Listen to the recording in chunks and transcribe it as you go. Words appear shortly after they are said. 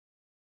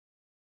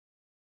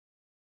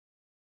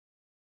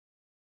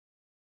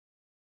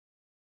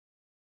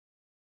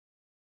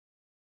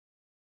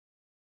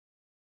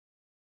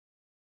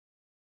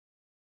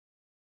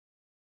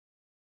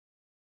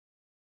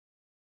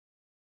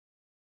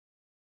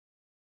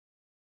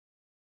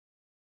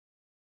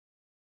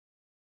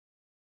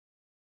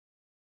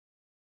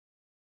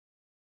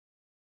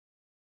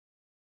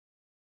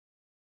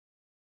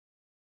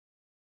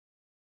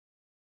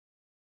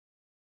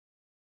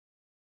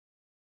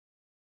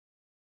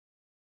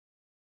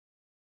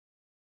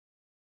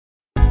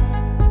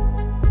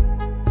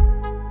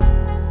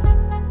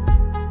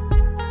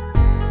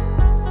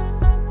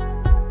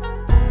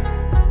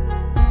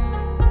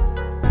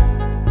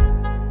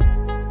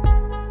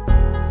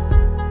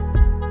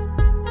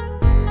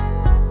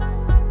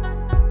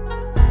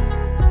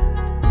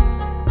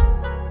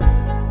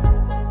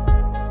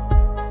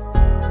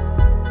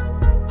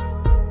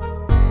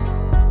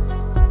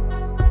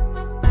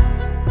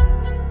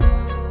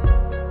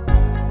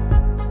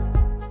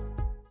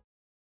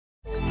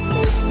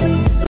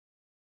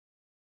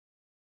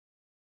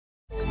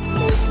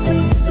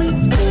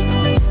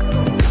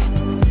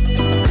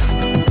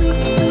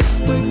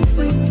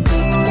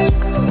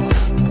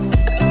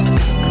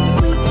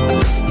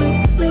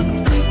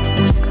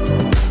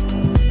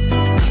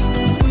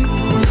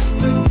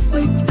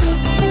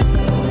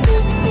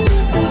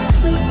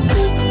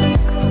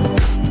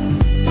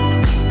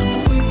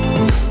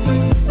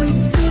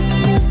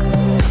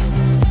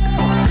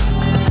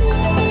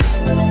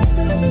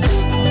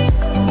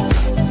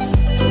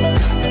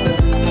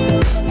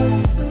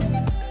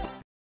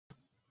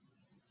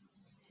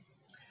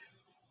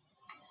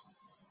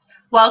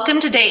Welcome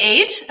to day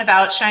 8 of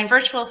Outshine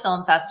Virtual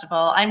Film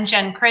Festival. I'm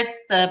Jen Kritz,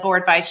 the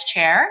board vice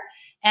chair,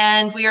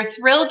 and we are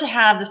thrilled to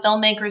have the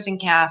filmmakers and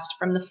cast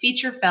from the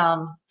feature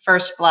film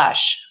First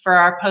Blush for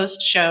our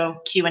post-show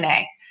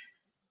Q&A.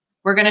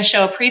 We're going to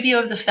show a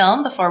preview of the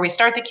film before we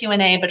start the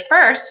Q&A, but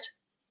first,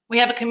 we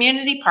have a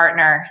community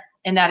partner,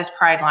 and that is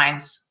Pride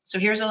Lines. So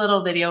here's a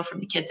little video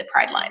from the kids at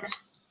Pride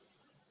Lines.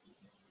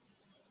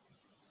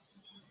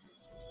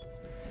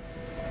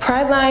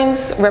 Pride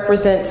Lines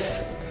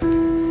represents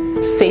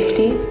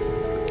safety,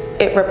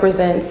 it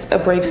represents a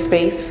brave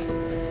space,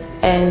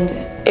 and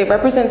it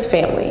represents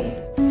family.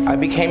 I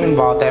became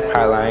involved at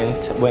Pride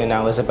Lines when I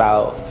was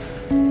about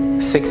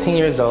 16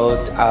 years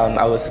old.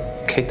 I was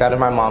kicked out of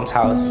my mom's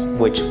house,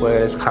 which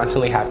was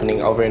constantly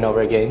happening over and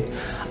over again.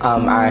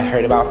 I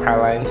heard about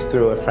Pride Lines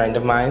through a friend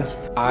of mine.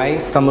 I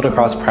stumbled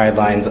across Pride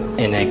Lines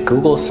in a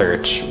Google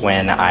search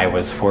when I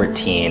was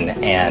 14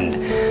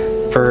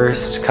 and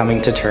first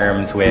coming to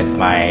terms with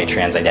my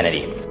trans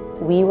identity.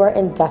 We were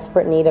in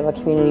desperate need of a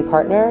community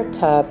partner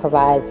to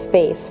provide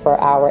space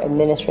for our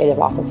administrative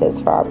offices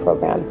for our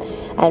program.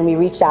 And we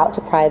reached out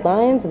to Pride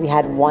Lines. We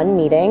had one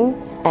meeting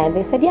and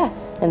they said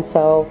yes. And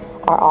so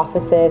our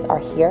offices are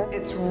here.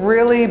 It's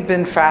really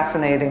been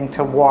fascinating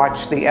to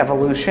watch the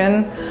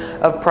evolution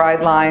of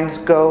Pride Lines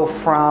go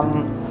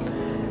from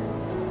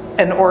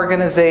an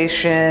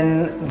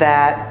organization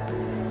that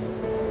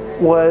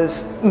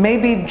was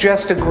maybe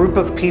just a group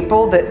of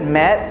people that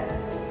met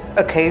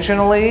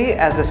occasionally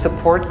as a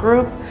support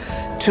group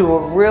to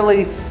a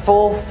really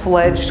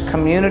full-fledged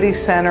community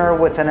center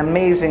with an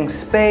amazing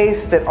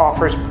space that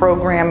offers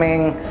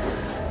programming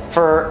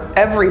for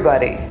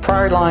everybody.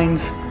 Pride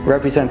Lines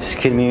represents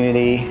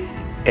community,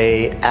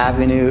 an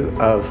avenue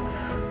of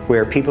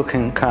where people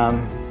can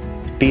come,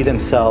 be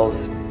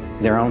themselves,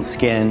 their own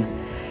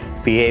skin,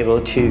 be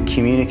able to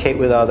communicate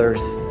with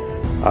others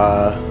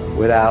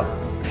without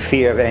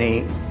fear of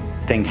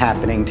anything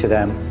happening to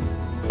them.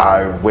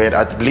 I went,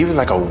 I believe it was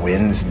like a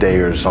Wednesday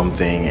or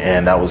something,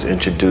 and I was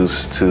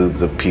introduced to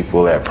the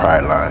people at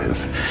Pride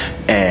Lines,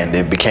 and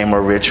it became a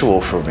ritual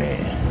for me.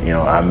 You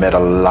know, I met a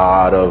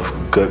lot of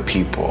good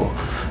people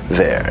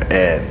there,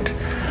 and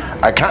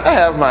I kind of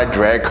have my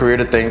drag career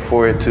to thank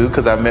for it too,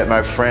 because I met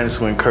my friends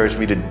who encouraged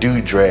me to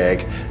do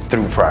drag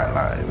through Pride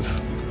Lines.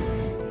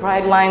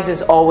 Pride Lines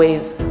is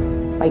always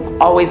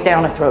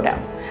down to throw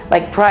down.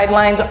 Like Pride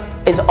Lines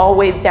is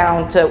always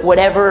down to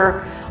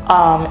whatever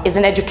is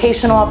an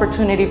educational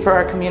opportunity for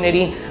our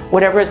community,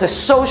 whatever is a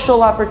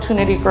social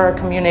opportunity for our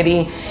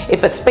community.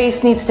 If a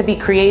space needs to be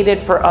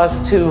created for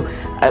us to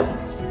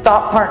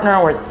thought partner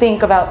or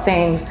think about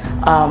things,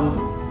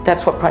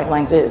 that's what Pride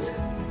Lines is.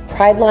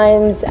 Pride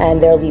Lines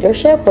and their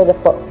leadership were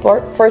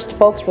the first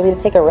folks really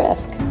to take a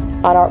risk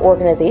on our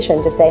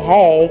organization to say,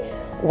 hey,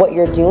 what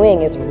you're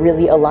doing is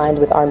really aligned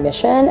with our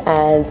mission,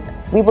 and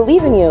we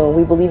believe in you,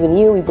 we believe in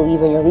you, we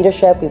believe in your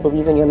leadership, we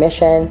believe in your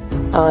mission.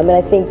 And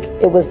I think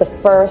it was the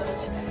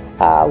first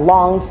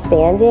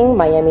long-standing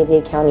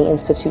Miami-Dade County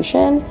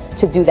institution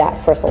to do that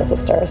for Soul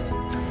Sisters.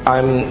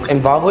 I'm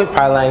involved with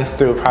Pride Lines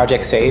through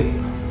Project Save.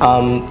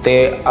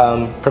 They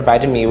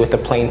provided me with a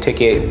plane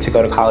ticket to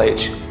go to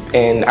college,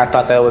 and I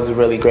thought that was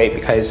really great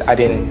because I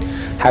didn't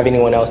have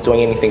anyone else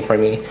doing anything for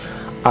me.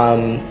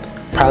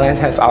 Pride Lines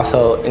has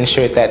also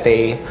ensured that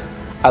they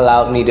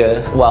allowed me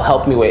to,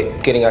 help me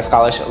with getting a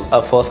scholarship,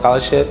 a full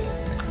scholarship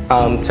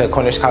to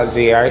Cornish College of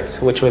the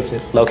Arts, which was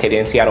located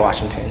in Seattle,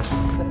 Washington.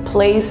 A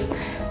place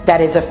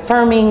that is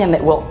affirming and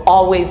that will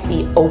always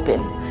be open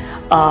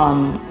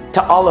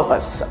to all of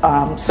us.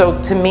 So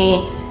to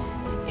me,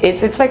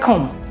 it's like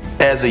home.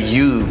 As a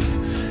youth,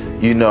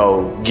 you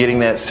know, getting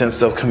that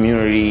sense of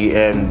community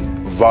and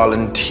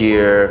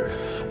volunteer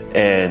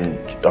and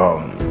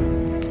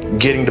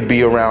getting to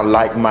be around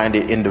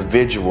like-minded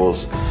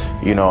individuals,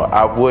 you know,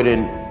 I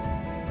wouldn't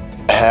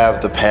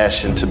have the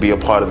passion to be a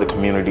part of the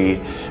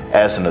community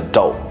as an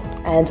adult.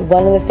 And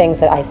one of the things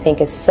that I think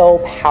is so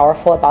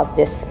powerful about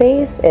this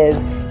space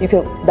is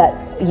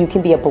you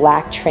can be a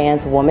Black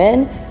trans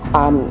woman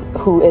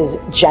who is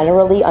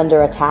generally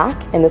under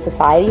attack in the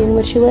society in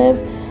which you live,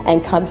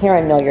 and come here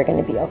and know you're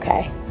going to be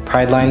okay.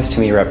 Pride Lines to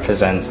me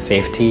represents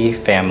safety,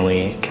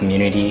 family,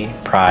 community,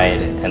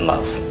 pride, and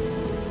love.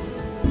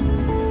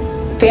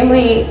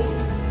 Family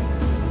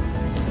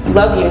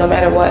love you no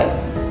matter what,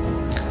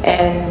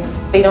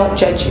 and they don't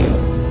judge you.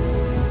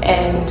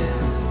 And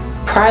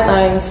Pride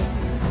Lines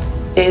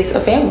is a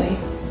family.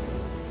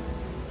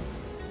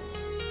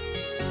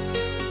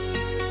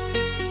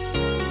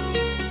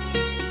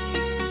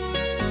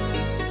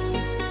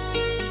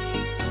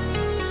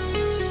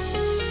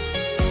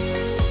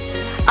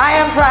 I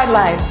am Pride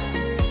Lines.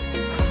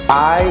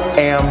 I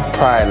am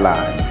Pride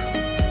Lines.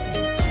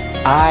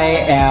 I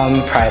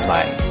am Pride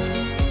Lines.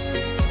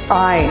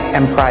 I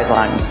am Pride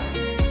Lines.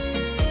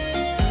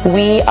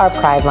 We are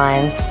Pride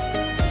Lines.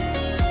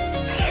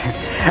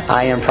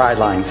 I am Pride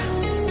Lines.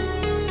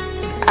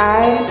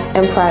 I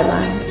am Pride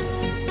Lines.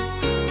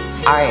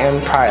 I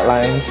am Pride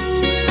Lines.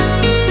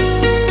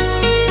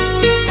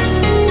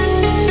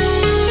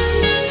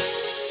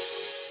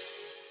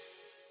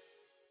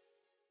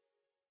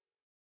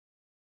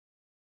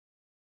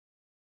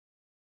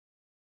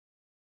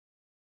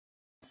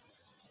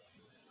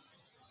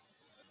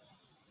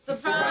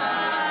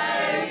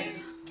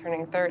 Surprise!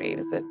 Turning 30,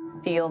 does it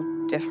feel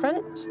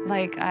different?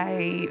 Like,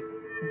 I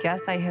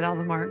guess I hit all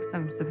the marks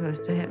I'm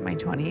supposed to hit in my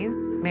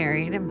 20s.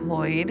 Married,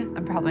 employed.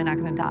 I'm probably not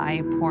gonna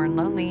die poor and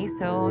lonely,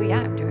 so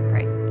yeah, I'm doing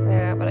great.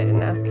 Yeah, but I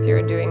didn't ask if you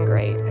were doing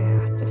great. I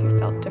asked if you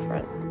felt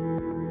different.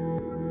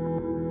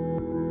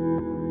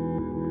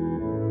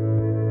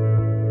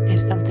 If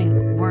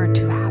something were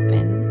to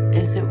happen,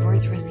 is it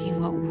worth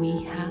risking what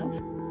we have?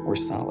 We're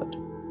solid.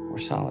 We're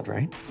solid,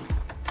 right?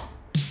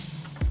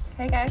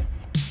 Hey, guys.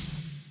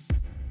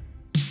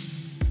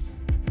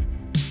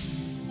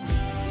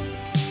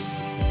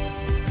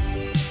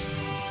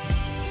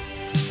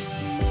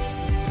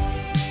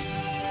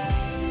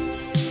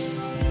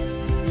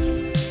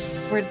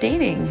 We're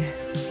dating.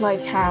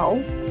 Like how?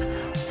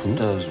 Who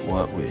does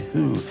what with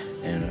who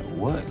and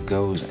what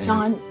goes in?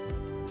 John,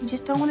 I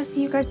just don't want to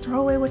see you guys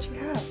throw away what you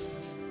have.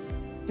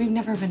 We've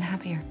never been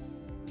happier.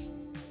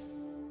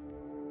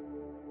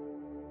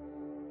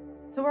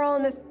 So we're all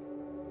in this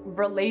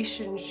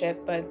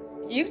relationship, but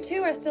you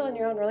two are still in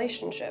your own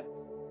relationship.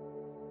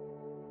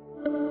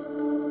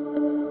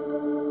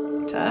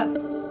 To us.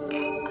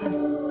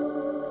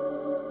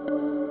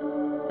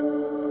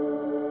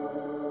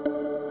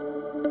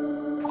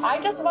 I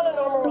just want a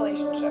normal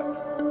relationship.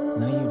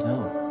 No, you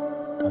don't.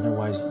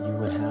 Otherwise, you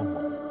would have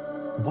one.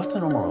 What's a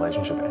normal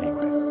relationship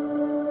anyway?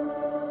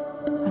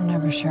 I'm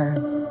never sure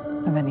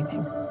of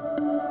anything.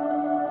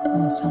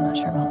 I'm still not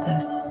sure about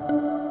this.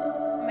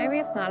 Maybe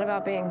it's not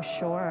about being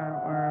sure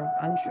or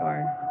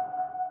unsure.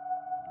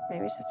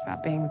 Maybe it's just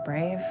about being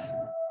brave.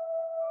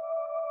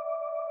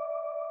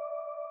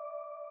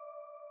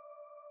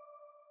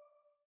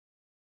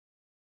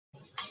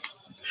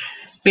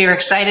 We are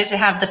excited to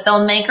have the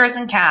filmmakers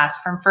and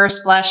cast from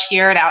First Blush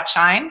here at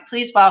Outshine.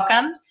 Please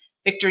welcome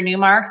Victor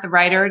Neumark, the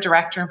writer,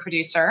 director, and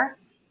producer,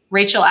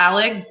 Rachel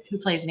Alig, who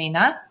plays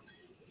Nena,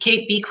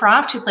 Kate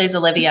Beecroft, who plays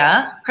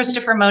Olivia,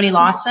 Christopher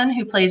Moaney-Lawson,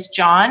 who plays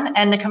John,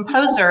 and the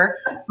composer,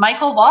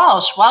 Michael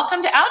Walsh.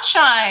 Welcome to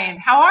Outshine.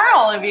 How are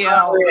all of you?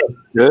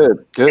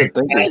 Good, good.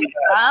 Thank you.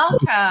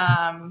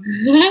 Welcome.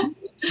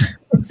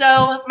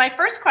 So my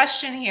first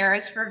question here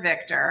is for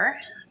Victor.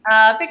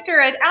 Victor,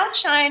 at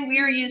Outshine, we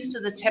are used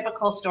to the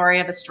typical story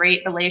of a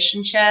straight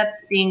relationship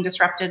being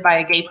disrupted by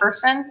a gay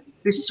person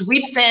who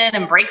sweeps in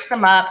and breaks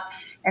them up,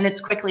 and it's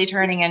quickly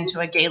turning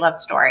into a gay love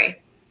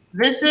story.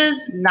 This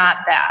is not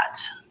that.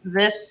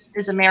 This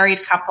is a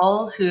married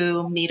couple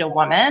who meet a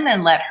woman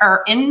and let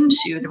her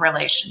into the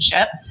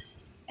relationship,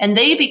 and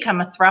they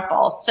become a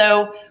throuple.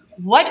 So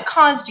what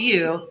caused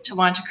you to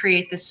want to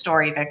create this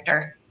story,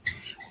 Victor?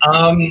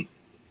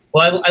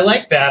 Well, I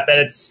like that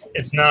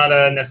it's not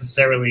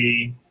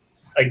necessarily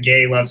a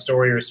gay love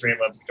story or a straight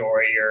love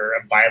story or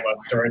a bi love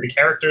story. The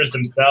characters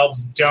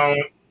themselves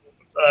don't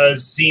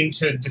seem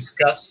to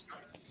discuss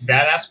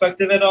that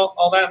aspect of it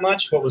all that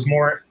much. What was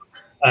more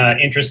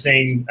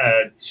interesting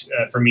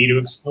for me to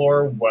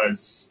explore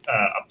was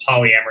a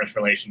polyamorous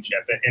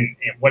relationship in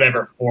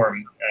whatever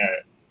form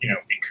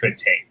it could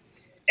take.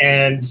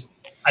 And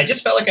I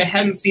just felt like I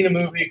hadn't seen a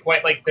movie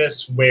quite like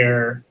this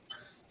where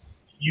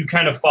you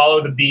kind of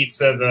follow the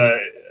beats of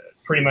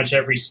pretty much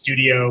every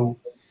studio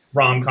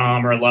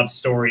rom-com or love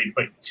story,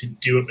 but to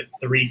do it with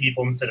 3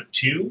 people instead of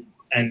 2,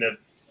 and to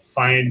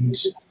find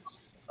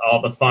all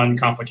the fun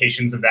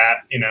complications of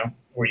that,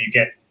 where you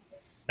get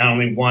not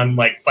only one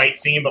fight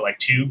scene, but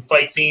 2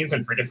 fight scenes,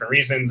 and for different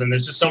reasons. And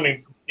there's just so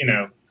many,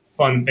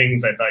 fun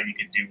things I thought you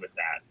could do with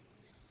that.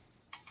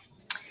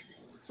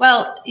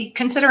 Well,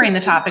 considering the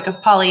topic of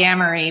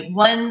polyamory,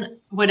 one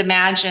would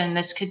imagine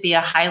this could be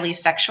a highly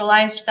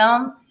sexualized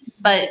film,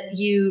 but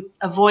you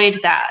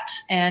avoid that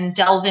and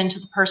delve into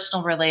the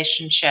personal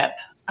relationship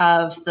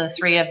of the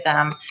 3 of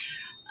them.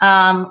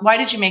 Why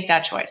did you make that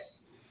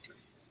choice?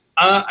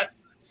 I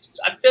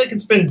feel like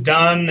it's been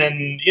done,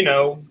 and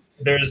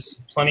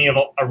there's plenty of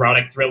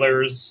erotic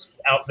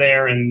thrillers out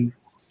there, and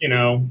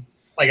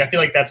I feel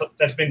like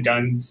that's been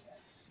done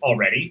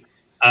already,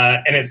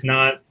 and it's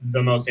not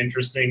the most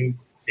interesting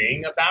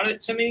thing about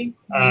it to me.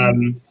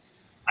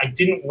 I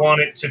didn't want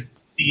it to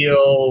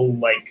feel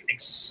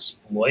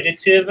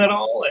exploitative at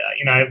all.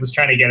 I was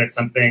trying to get at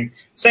something.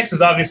 Sex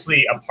is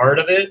obviously a part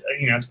of it.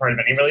 It's part of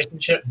any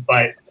relationship,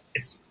 but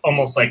it's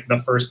almost like the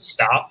first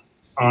stop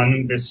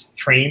on this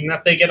train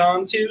that they get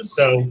onto.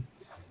 So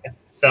I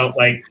felt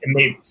like it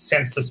made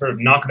sense to sort of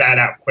knock that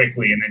out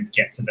quickly and then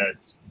get to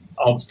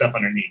all the stuff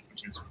underneath,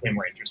 which is way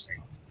more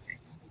interesting.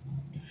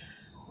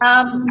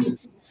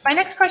 My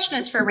next question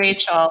is for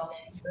Rachel.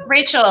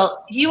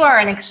 Rachel, you are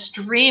an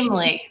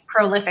extremely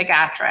prolific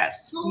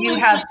actress. You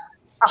have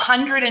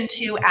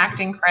 102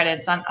 acting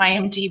credits on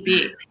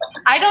IMDb.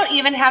 I don't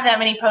even have that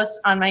many posts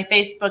on my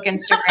Facebook,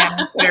 Instagram,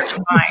 and Twitter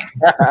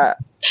combined.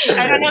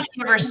 I don't know if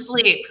you ever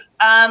sleep.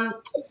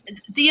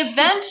 The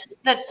event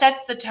that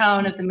sets the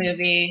tone of the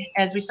movie,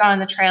 as we saw in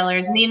the trailer,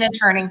 is Nena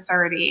turning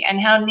 30 and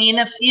how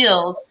Nena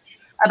feels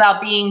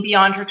about being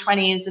beyond her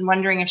 20s and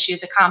wondering if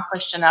she's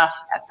accomplished enough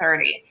at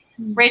 30.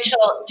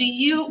 Rachel,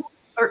 you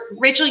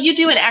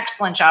do an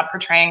excellent job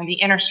portraying the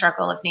inner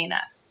struggle of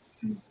Nena.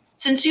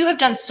 Since you have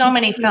done so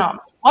many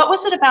films, what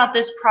was it about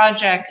this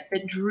project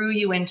that drew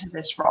you into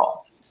this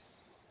role?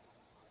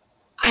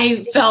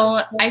 I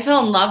fell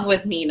in love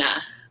with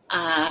Nena.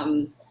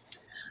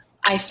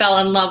 I fell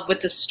in love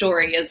with the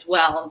story as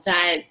well.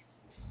 That,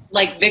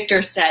 like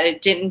Victor said,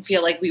 it didn't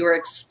feel like we were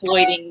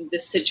exploiting the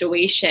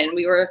situation.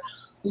 We were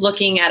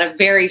looking at a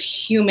very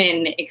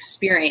human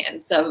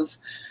experience of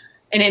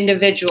an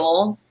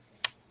individual,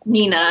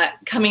 Nena,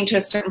 coming to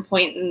a certain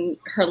point in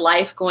her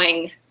life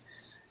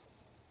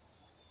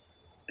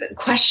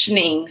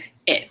questioning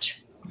it.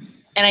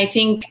 And I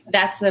think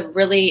that's a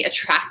really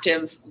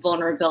attractive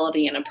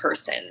vulnerability in a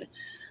person,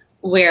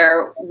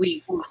 where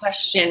we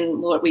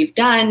question what we've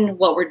done,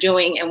 what we're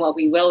doing, and what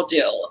we will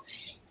do.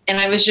 And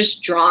I was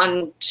just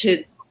drawn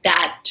to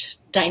that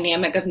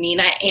dynamic of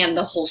Nena and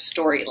the whole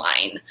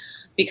storyline,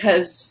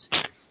 because,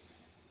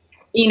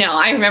 you know,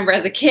 I remember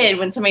as a kid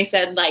when somebody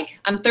said, like,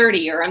 I'm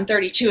 30 or I'm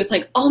 32, it's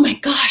like, oh my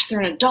gosh, they're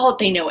an adult.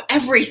 They know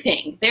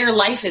everything. Their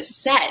life is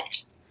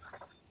set.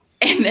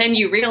 And then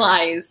you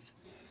realize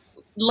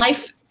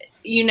life,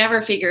 you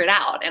never figure it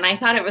out. And I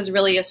thought it was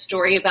really a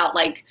story about,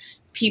 like,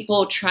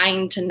 people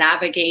trying to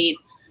navigate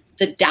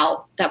the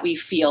doubt that we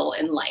feel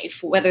in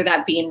life, whether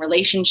that be in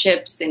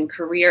relationships, in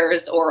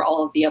careers, or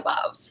all of the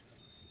above.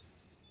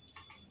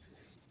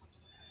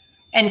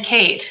 And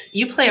Kate,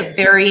 you play a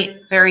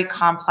very, very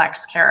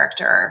complex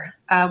character.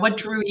 What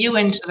drew you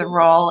into the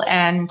role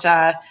and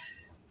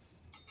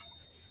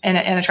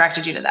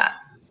attracted you to that?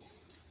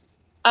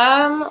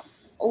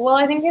 Well,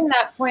 I think in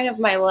that point of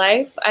my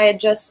life, I had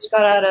just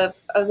got out of,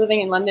 I was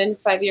living in London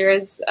 5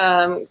 years,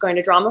 going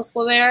to drama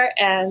school there,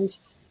 and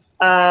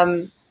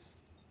I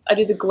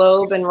do the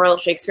Globe and Royal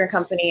Shakespeare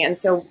Company, and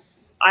so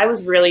I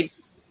was really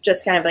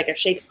just kind of like a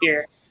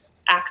Shakespeare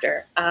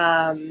actor,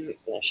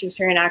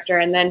 Shakespearean actor,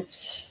 and then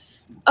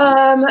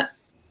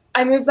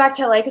I moved back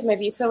to LA because my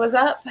visa was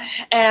up,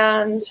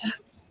 and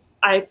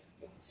I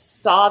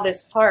saw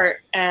this part,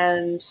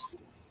 and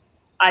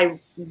I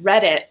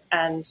read it,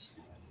 and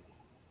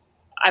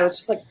I was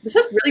just like, this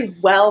is really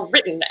well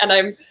written. And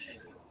I'm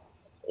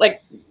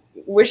like,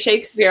 with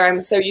Shakespeare,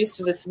 I'm so used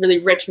to this really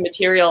rich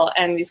material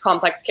and these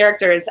complex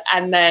characters.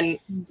 And then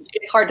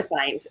it's hard to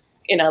find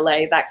in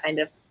LA that kind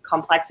of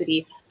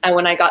complexity. And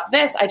when I got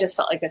this, I just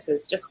felt like this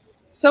is just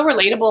so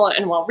relatable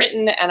and well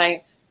written. And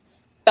I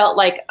felt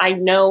like I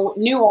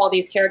knew all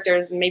these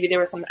characters, and maybe there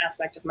was some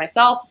aspect of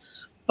myself.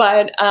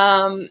 But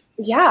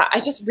yeah,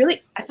 I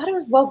thought it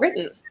was well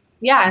written.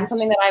 Yeah, and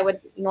something that I would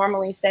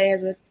normally say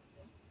as a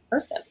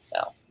person. So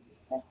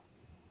okay.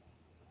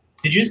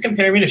 Did you just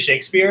compare me to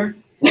Shakespeare?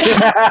 That's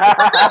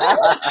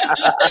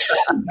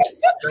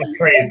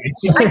crazy.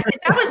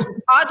 That was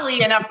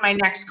oddly enough my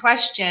next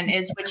question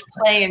is, which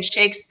play in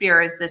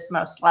Shakespeare is this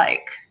most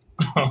like?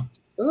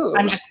 Ooh.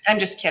 I'm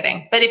just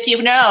kidding. But if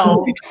you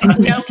know,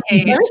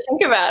 Kate,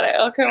 think about it.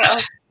 Okay,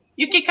 well.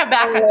 You can come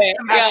back to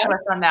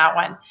us on that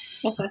one.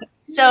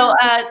 So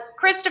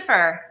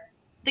Christopher,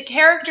 the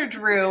character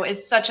Drew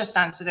is such a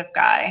sensitive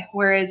guy,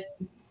 whereas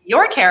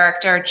your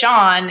character,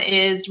 John,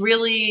 is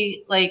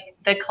really like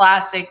the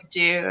classic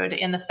dude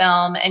in the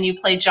film, and you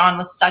play John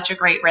with such a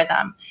great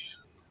rhythm.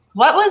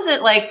 What was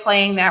it like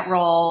playing that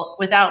role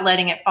without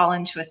letting it fall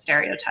into a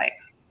stereotype?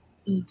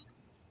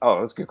 Oh,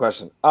 that's a good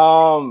question.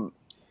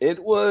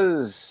 It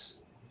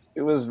was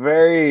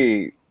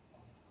very,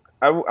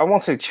 I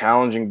won't say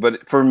challenging,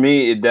 but for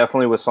me, it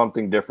definitely was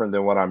something different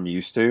than what I'm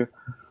used to.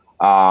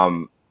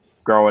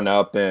 Growing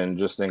up and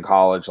just in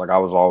college, like I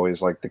was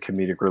always like the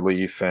comedic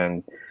relief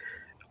and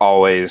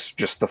always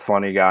just the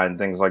funny guy and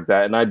things like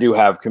that. And I do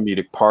have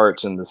comedic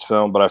parts in this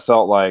film, but I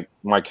felt like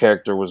my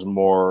character was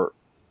more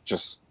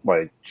just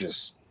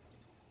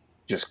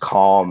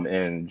calm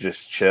and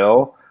just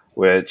chill,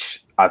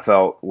 which I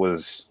felt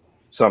was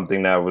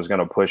something that was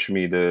going to push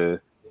me to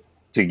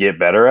get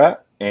better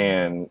at.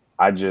 And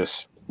I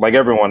just, like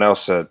everyone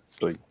else said,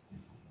 like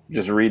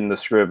just reading the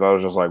script, I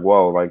was just like,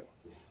 whoa, like,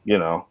 you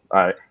know,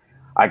 I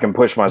can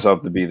push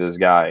myself to be this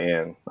guy.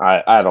 And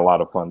I had a lot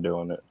of fun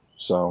doing it.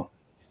 So.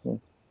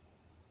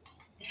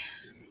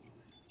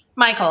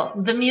 Michael,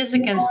 the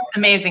music is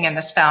amazing in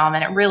this film,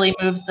 and it really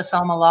moves the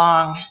film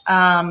along.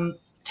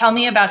 Tell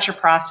me about your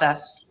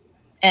process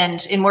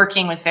and in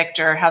working with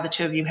Victor, how the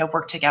two of you have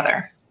worked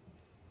together.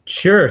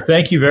 Sure.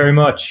 Thank you very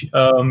much.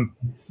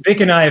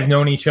 Vic and I have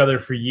known each other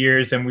for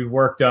years, and we've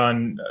worked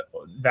on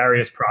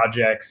various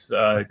projects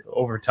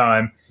over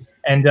time.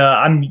 And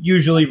I'm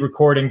usually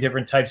recording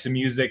different types of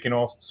music in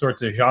all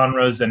sorts of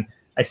genres, and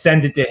I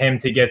send it to him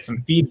to get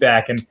some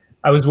feedback. And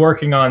I was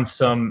working on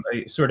some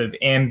sort of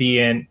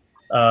ambient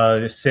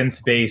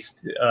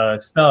synth-based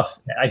stuff.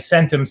 I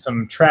sent him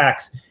some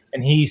tracks,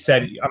 and he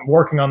said, I'm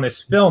working on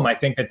this film. I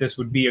think that this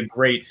would be a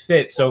great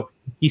fit. So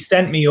he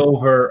sent me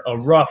over a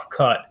rough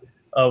cut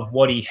of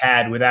what he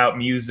had without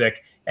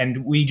music.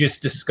 And we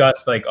just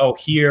discussed like, oh,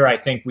 here, I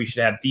think we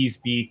should have these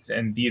beats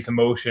and these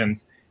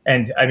emotions.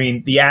 And I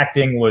mean, the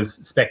acting was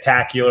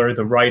spectacular.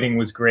 The writing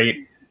was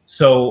great.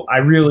 So I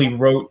really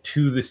wrote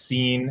to the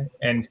scene,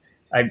 and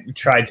I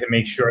tried to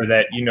make sure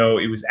that, you know,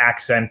 it was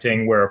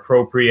accenting where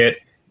appropriate.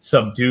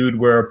 subdued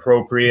where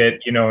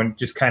appropriate, you know, and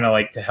just kind of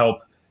like to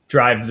help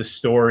drive the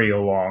story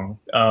along.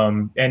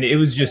 And it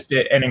was just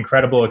an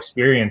incredible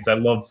experience. I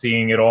loved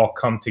seeing it all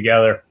come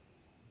together.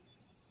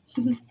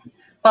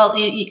 Well,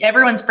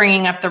 everyone's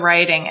bringing up the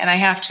writing, and I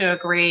have to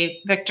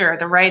agree, Victor,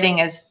 the writing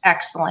is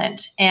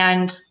excellent.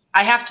 And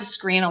I have to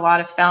screen a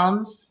lot of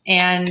films,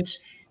 and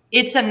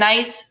it's a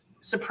nice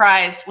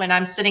surprise when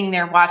I'm sitting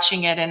there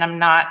watching it and I'm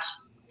not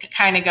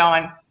kind of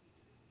going,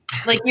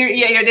 like,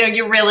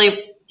 you're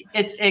really,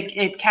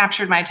 it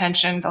captured my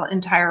attention the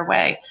entire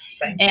way.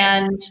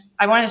 And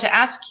I wanted to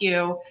ask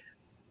you,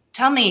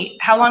 tell me,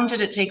 how long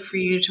did it take for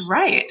you to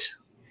write?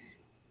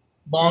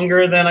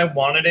 Longer than I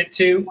wanted it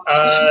to.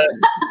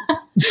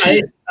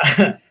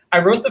 I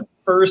wrote the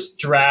first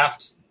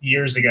draft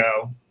years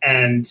ago,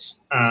 and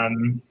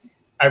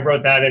I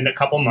wrote that in a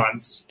couple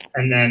months,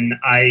 and then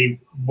I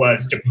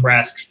was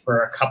depressed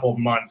for a couple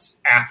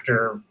months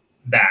after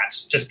that,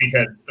 just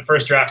because the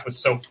first draft was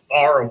so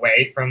far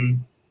away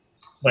from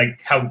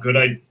like how good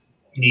I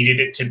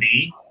needed it to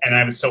be, and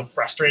I was so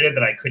frustrated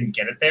that I couldn't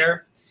get it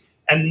there.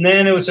 And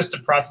then it was just a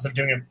process of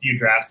doing a few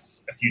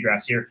drafts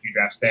here, a few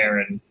drafts there,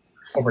 and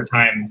over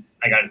time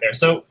I got it there.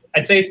 So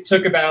I'd say it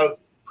took about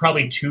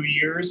probably 2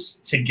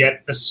 years to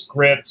get the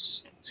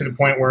script to the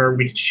point where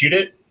we could shoot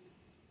it.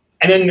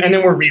 And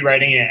then we're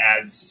rewriting it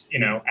as, you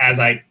know, as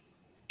I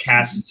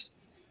cast,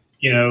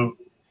 you know,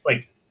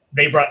 like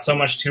they brought so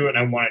much to it, and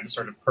I wanted to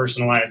sort of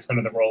personalize some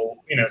of the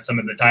role, you know, some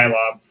of the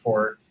dialogue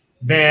for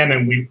them.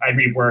 And I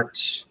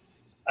reworked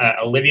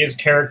Olivia's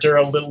character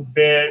a little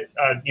bit,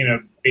 you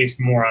know, based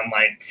more on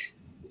like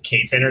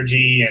Kate's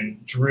energy,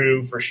 and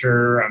Drew for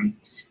sure.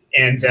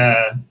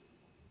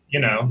 You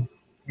know,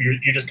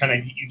 you just kind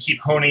of, you keep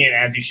honing it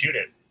as you shoot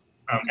it.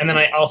 And then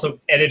I also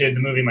edited the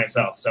movie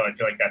myself, so I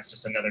feel like that's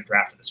just another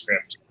draft of the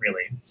script,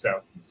 really. So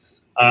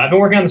I've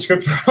been working on the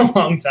script for a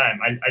long time.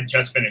 I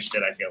just finished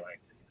it, I feel like.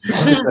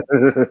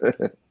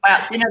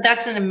 Well, you know,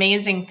 that's an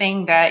amazing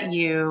thing that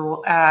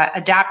you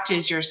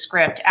adapted your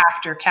script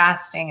after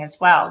casting as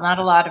well. Not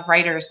a lot of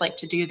writers like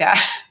to do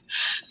that.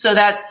 So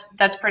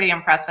that's pretty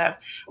impressive.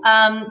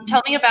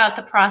 Tell me about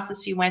the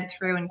process you went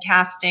through in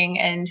casting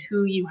and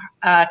who you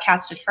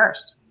casted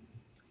first.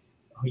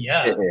 Oh,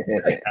 yeah,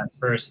 I cast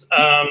first.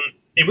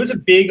 It was a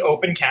big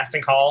open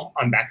casting call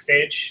on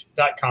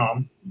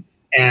backstage.com,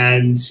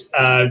 and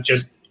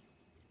just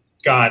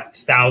got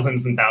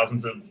thousands and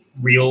thousands of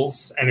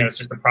reels, and it was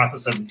just a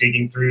process of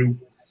digging through,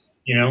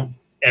 you know,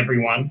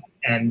 everyone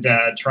and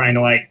trying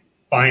to like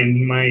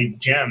find my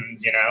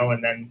gems, you know,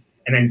 and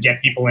then get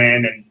people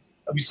in. And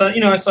we saw, you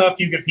know, I saw a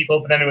few good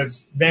people, but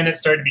then it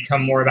started to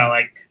become more about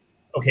like,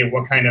 okay,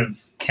 what kind of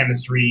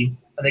chemistry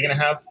are they going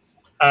to have?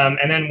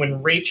 And then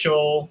when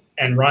Rachel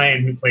and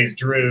Ryan, who plays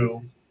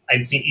Drew,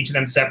 I'd seen each of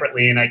them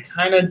separately, and I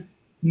kind of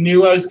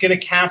knew I was going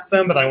to cast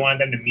them, but I wanted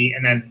them to meet.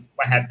 And then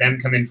I had them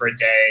come in for a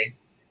day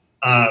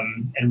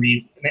and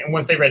read. And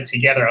once they read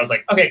together, I was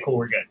like, okay, cool,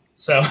 we're good.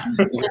 So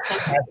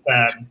that's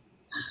that.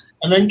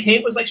 And then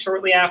Kate was like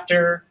shortly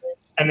after,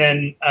 and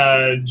then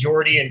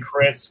Jordy and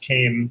Chris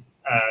came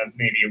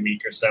maybe a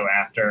week or so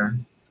after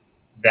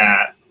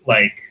that.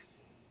 Like,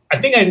 I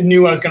think I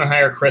knew I was going to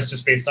hire Chris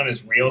just based on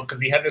his reel,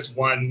 because he had this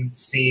one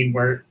scene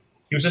where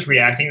he was just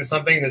reacting to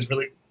something in this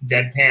really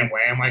deadpan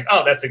way. I'm like,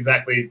 oh, that's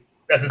exactly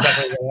what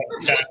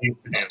John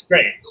needs to do.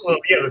 Great. Well,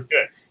 yeah, let's do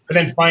it. But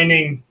then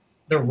finding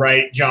the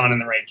right John and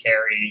the right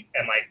Carrie,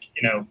 and like,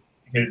 you know,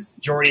 because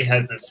Jordy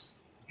has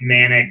this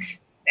manic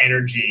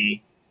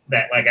energy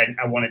that like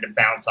I wanted to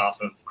bounce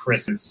off of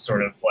Chris's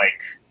sort of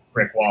like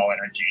brick wall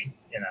energy,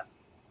 you know?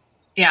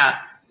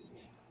 Yeah.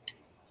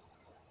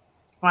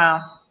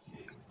 Wow.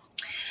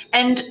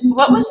 And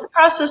what was the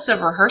process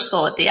of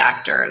rehearsal with the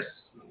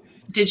actors?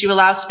 Did you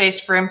allow space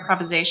for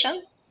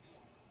improvisation?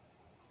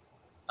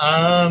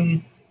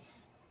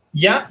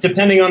 Yeah,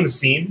 depending on the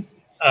scene.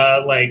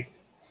 Like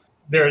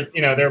there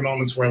are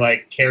moments where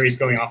like Carrie's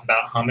going off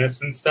about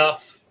hummus and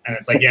stuff, and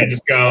it's like, yeah,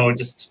 just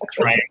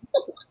try and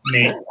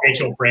make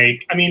Rachel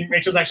break. I mean,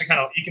 Rachel's actually kind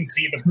of, you can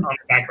see on the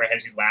back of her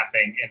head, she's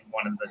laughing in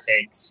one of the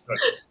takes, but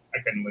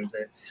I couldn't lose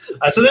it.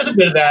 So there's a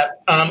bit of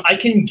that. I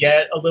can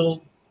get a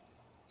little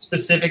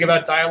specific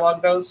about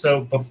dialogue though.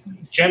 So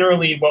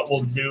generally what we'll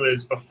do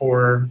is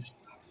before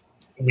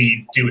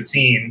we do a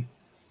scene,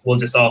 we'll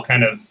just all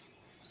kind of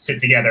sit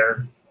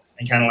together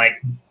and kind of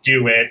like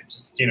do it,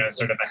 just, you know,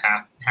 sort of a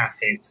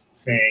half-paced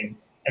thing.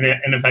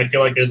 And if I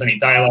feel like there's any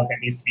dialogue that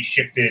needs to be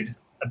shifted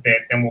a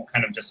bit, then we'll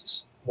kind of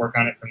just work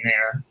on it from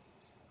there.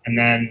 And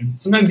then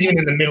sometimes even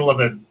in the middle of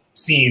a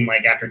scene,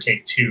 like after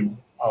take 2,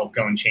 I'll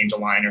go and change a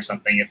line or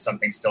something if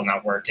something's still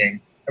not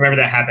working. I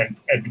remember that happened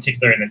in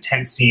particular in the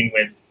tent scene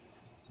with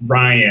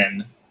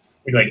Ryan.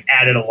 We like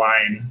added a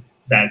line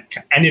that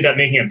ended up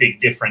making a big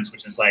difference,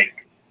 which is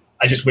like,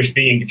 I just wish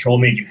being in control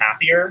made you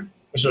happier,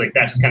 which was like,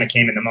 that just kind of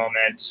came in the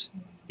moment.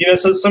 You know,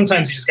 so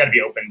sometimes you just got to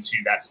be open to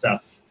that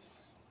stuff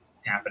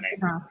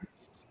happening.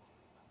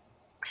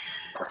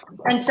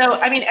 And so,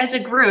 I mean, as a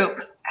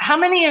group, how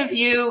many of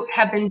you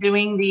have been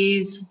doing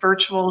these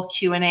virtual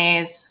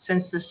Q&As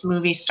since this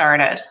movie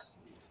started?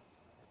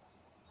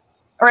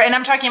 And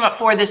I'm talking about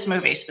for this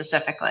movie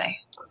specifically.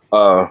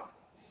 I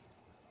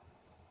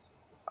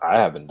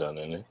haven't done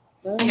any.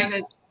 I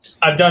haven't.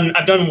 I've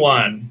done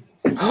one.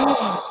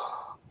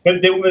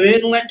 But they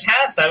didn't let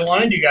cast. I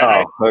wanted you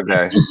guys. Oh,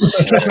 okay.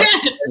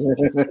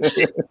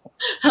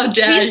 How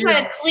dare you?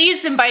 Said,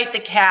 please invite the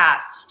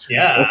cast.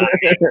 Yeah,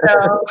 I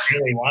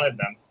really wanted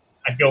them.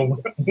 I feel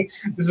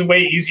this is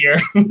way easier.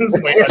 This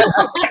is way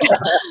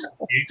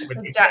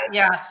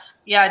Yes.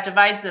 Yeah, it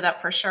divides it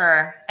up for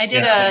sure. I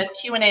did a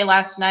Q&A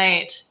last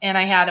night, and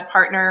I had a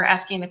partner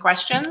asking the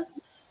questions,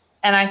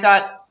 and I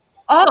thought,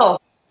 oh,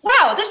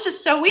 wow, this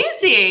is so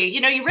easy. You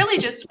know, you really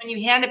just, when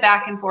you hand it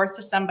back and forth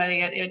to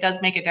somebody, it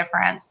does make a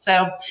difference.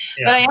 So,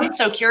 but I am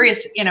so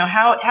curious, you know,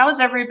 how is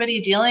everybody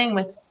dealing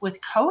with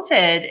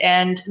COVID?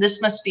 And this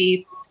must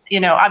be, you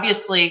know,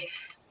 obviously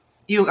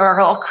you are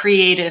all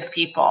creative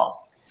people.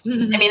 I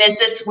mean, is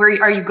this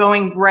where, are you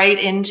going right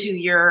into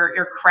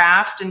your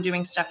craft and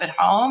doing stuff at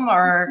home,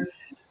 or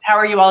how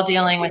are you all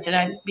dealing with it?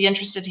 I'd be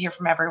interested to hear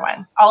from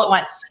everyone all at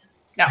once.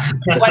 No,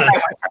 one by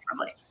one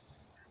preferably.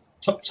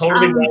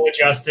 Totally well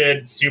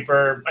adjusted,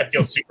 I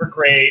feel super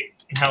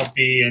great,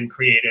 healthy, and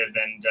creative.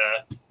 And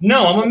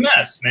no, I'm a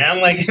mess,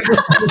 man. Like,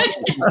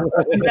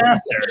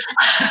 disaster.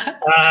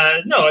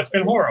 No, it's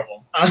been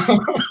horrible.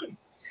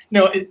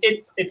 No,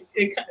 it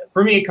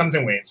for me, it comes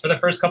in waves. For the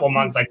first couple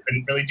months, I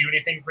couldn't really do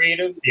anything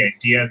creative. The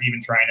idea of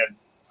even trying to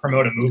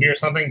promote a movie or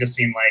something just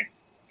seemed like,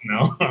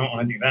 no, I don't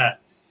want to do that.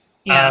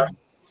 Yeah.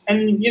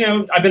 And you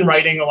know, I've been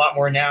writing a lot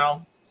more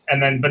now.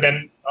 But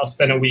then I'll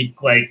spend a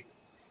week like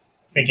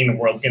thinking the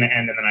world's going to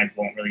end, and then I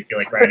won't really feel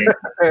like writing.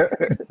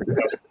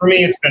 So for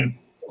me, it's been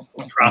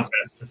a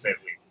process, to say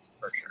the least,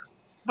 for sure.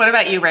 What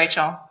about you,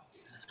 Rachel?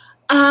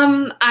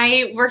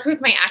 I worked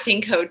with my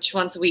acting coach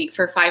once a week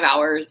for 5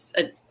 hours,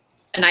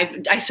 and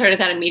I started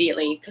that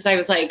immediately because I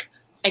was like,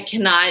 I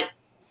cannot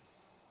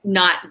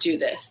not do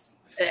this.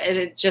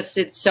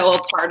 It's so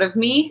a part of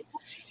me,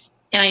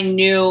 and I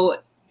knew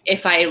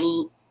if I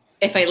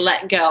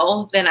let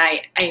go, then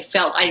I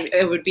felt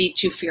it would be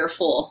too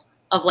fearful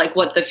of like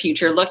what the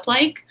future looked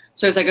like.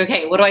 So I was like,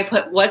 okay,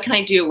 what can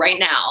I do right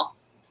now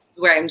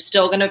where I'm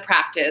still going to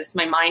practice?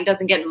 My mind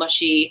doesn't get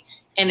mushy,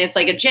 and it's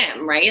like a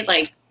gym, right?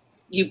 Like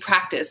you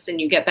practice and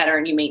you get better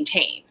and you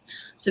maintain.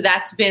 So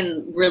that's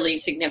been really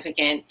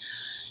significant.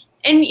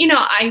 And, you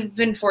know, I've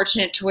been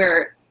fortunate to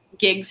where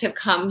gigs have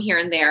come here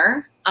and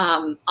there.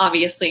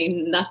 Obviously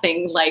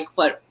nothing like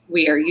what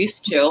we are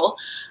used to.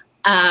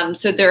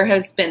 So there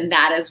has been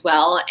that as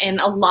well, and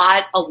a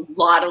lot of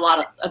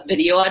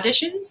video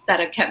auditions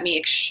that have kept me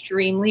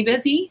extremely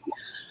busy.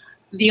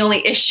 The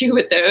only issue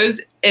with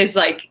those is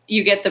like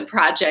you get the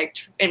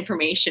project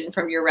information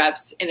from your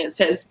reps and it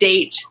says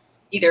date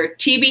either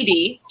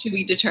TBD, to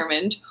be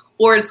determined,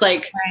 or it's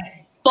like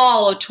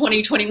fall of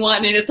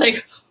 2021, and it's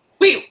like,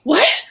 wait,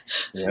 what?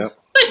 Yeah.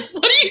 Like,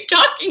 what are you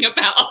talking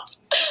about?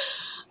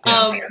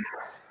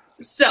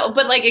 So,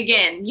 but like,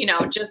 again, you know,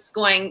 just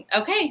going,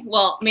 okay,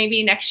 well,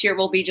 maybe next year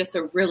will be just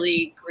a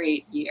really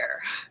great year.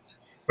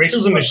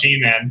 Rachel's a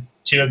machine, man.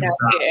 She doesn't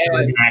stop. She's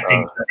like an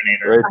acting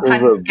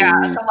Terminator. Yeah,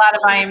 that's a lot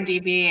of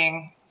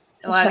IMDbing,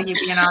 a lot of you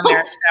being on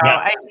there. So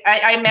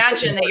I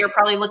imagine that you're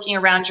probably looking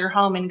around your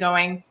home and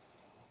going,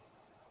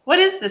 what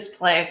is this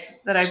place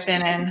that I've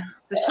been in?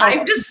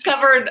 I've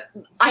discovered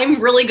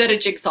I'm really good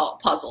at jigsaw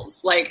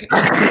puzzles. Like,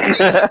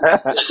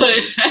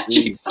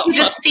 you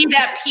just see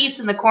that piece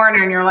in the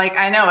corner and you're like,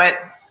 I know it.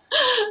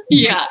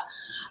 Yeah.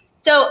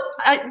 So,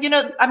 you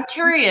know, I'm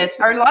curious,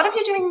 are a lot of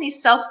you doing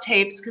these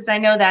self-tapes? Because I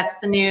know that's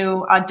the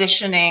new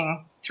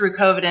auditioning through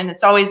COVID, and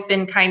it's always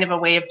been kind of a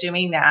way of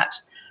doing that.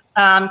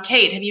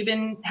 Kate, have you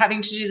been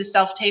having to do the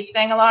self-tape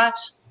thing a lot?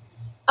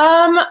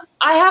 I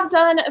have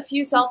done a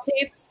few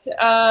self-tapes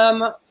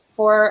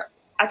for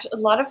actually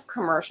a lot of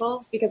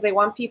commercials, because they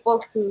want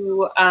people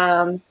who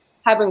have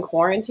been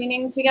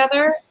quarantining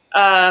together.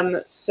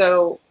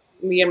 So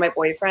me and my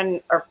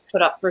boyfriend are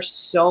put up for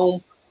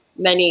so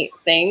many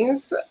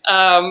things,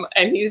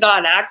 and he's not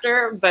an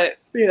actor, but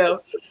you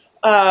know,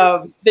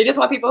 they just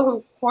want people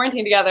who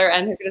quarantine together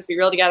and who can just be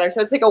real together.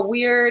 So it's like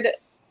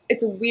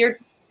it's a weird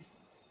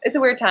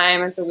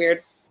time. It's a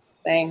weird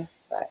thing,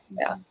 but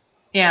yeah.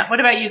 Yeah. What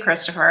about you,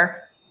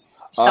 Christopher?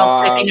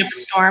 Self-taping up a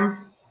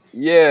storm?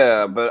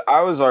 Yeah, but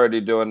I was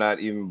already doing that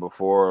even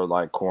before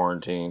like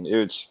quarantine.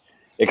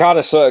 It kind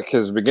of sucked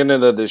because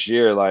beginning of this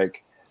year,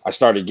 like I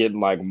started getting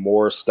like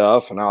more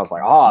stuff, and I was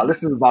like, oh,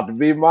 this is about to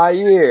be my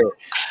year.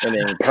 And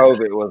then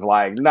COVID was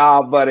like,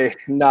 nah, buddy,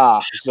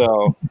 nah.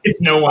 So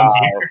it's no one's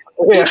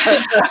year.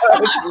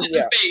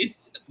 Yeah.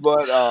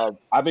 But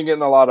I've been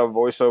getting a lot of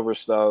voiceover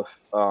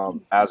stuff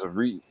as of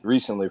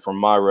recently from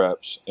my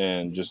reps,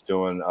 and just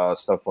doing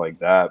stuff like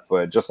that.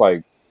 But just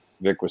like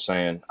Vic was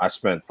saying, I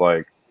spent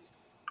like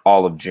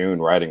all of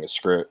June writing a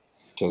script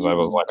because I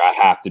was like, I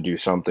have to do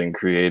something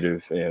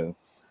creative, and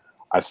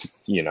I,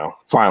 you know,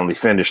 finally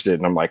finished it,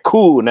 and I'm like,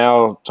 cool,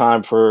 now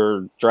time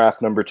for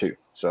draft number 2.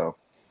 So,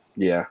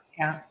 yeah.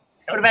 Yeah.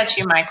 What about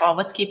you, Michael?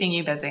 What's keeping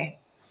you busy?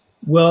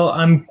 Well,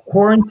 I'm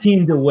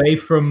quarantined away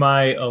from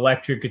my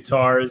electric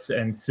guitars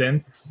and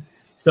synths,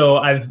 So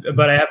I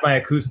have my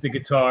acoustic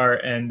guitar,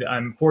 and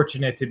I'm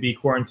fortunate to be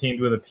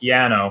quarantined with a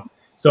piano.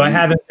 So I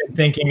haven't been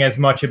thinking as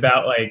much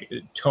about like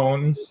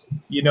tones,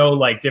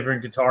 like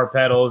different guitar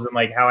pedals and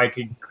like how I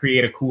could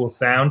create a cool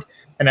sound.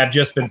 And I've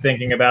just been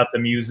thinking about the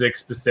music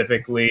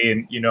specifically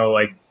and,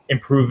 like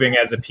improving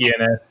as a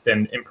pianist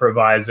and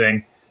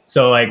improvising.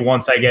 So like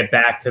once I get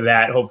back to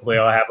that, hopefully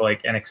I'll have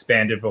like an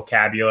expanded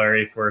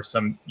vocabulary for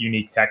some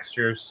unique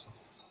textures.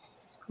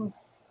 Cool.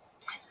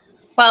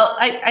 Well,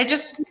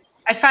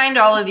 I find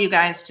all of you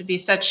guys to be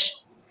such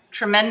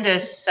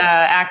tremendous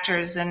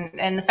actors,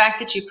 and the fact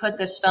that you put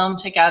this film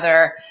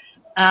together,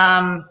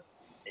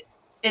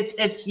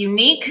 it's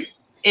unique.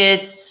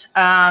 It's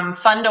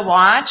fun to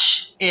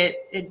watch.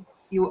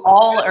 You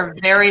all are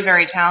very,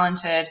 very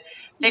talented.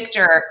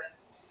 Victor,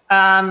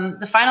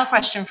 the final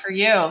question for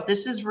you.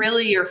 This is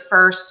really your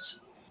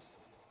first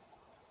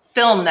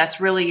film that's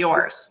really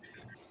yours.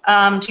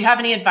 Do you have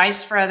any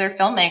advice for other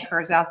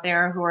filmmakers out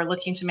there who are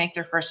looking to make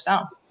their first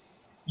film?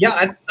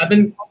 Yeah, I've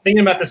been thinking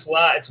about this a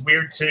lot. It's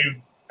weird to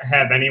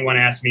have anyone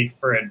ask me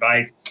for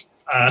advice.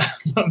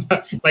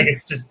 Like it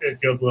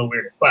feels a little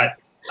weird. But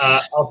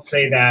I'll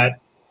say that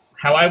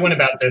how I went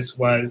about this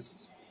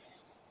was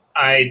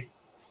I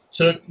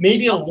took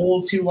maybe a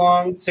little too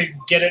long to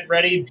get it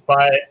ready,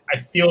 but I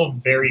feel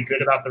very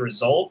good about the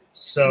result.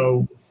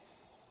 So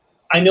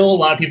I know a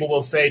lot of people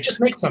will say,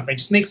 just make something.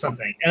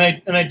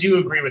 And I do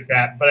agree with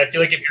that. But I feel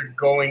like if you're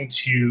going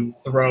to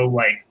throw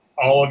like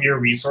all of your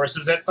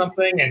resources at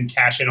something and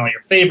cash in all your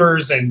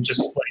favors and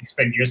just like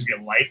spend years of your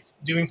life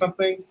doing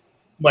something,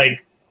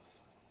 like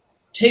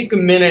take a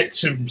minute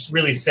to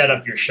really set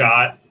up your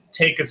shot.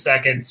 Take a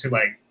second to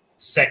like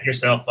set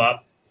yourself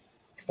up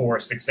for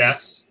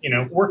success.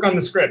 Work on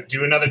the script,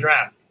 do another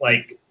draft,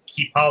 like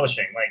keep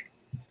polishing. Like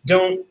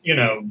don't,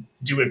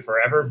 do it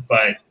forever,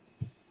 but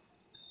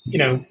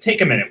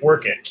take a minute,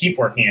 work it, keep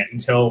working it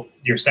until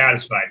you're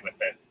satisfied with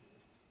it.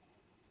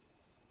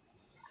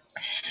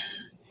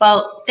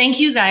 Well, thank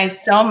you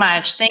guys so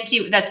much. Thank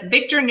you. That's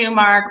Victor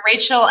Neumark,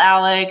 Rachel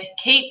Alig,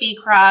 Kate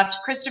Beecroft,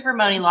 Christopher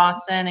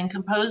Moaney-Lawson, and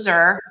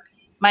composer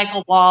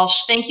Michael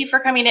Walsh. Thank you for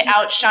coming to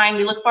Outshine.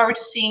 We look forward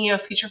to seeing you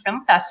at future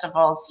film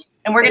festivals.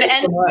 And we're going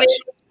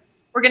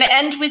to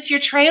end with your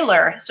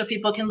trailer so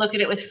people can look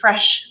at it with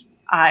fresh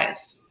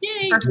eyes.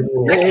 Yay. I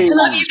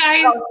love you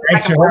guys.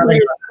 Thanks for having me.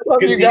 Good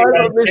to see you guys.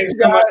 Thanks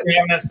so much for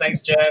having us.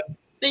 Thanks, Jen.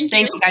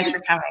 Thank you guys for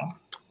coming.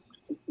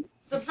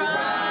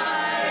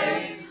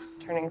 Surprise!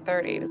 Turning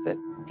 30, does it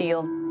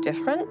feel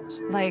different?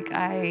 Like,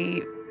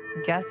 I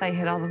guess I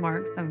hit all the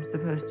marks I'm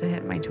supposed to hit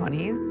in my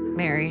 20s.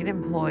 Married,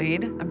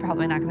 employed. I'm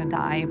probably not going to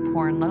die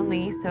poor and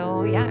lonely,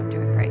 so yeah, I'm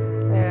doing great.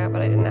 Yeah,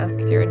 but I didn't ask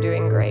if you were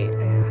doing great.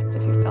 I asked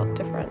if you felt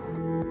different.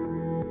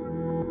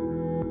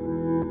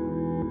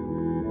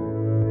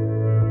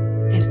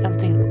 If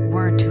something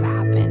were to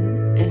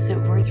happen, is it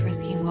worth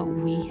risking what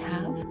we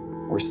have?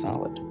 We're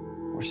solid.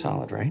 We're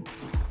solid, right?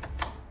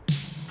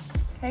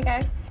 Hey,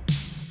 guys.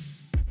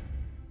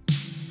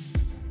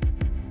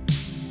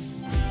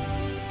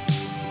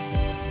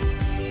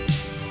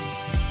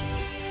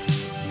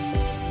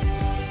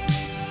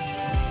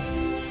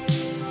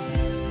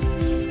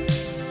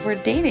 We're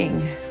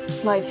dating.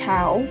 Like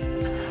how?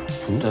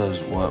 Who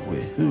does what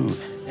with who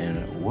and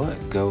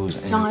what goes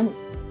in? John,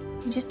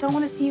 we just don't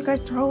want to see you guys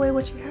throw away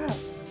what you have.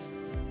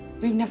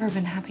 We've never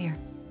been happier.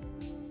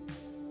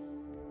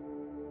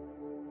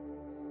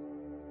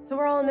 So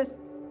we're all in this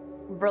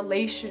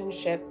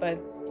relationship, but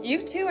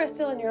you two are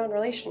still in your own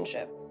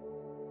relationship.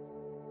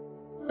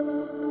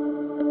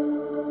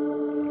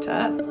 To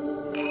us.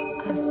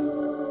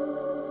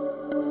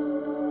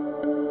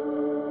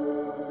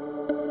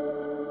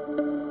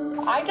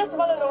 I just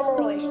want a normal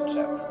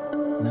relationship.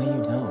 No,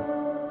 you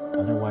don't.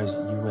 Otherwise,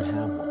 you would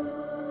have one.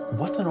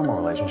 What's a normal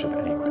relationship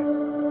anyway?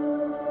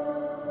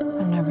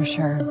 I'm never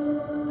sure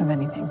of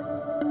anything.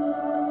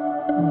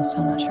 I'm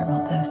still not sure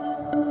about this.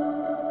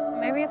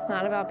 Maybe it's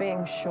not about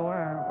being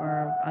sure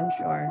or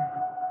unsure.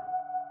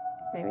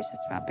 Maybe it's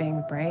just about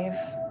being brave.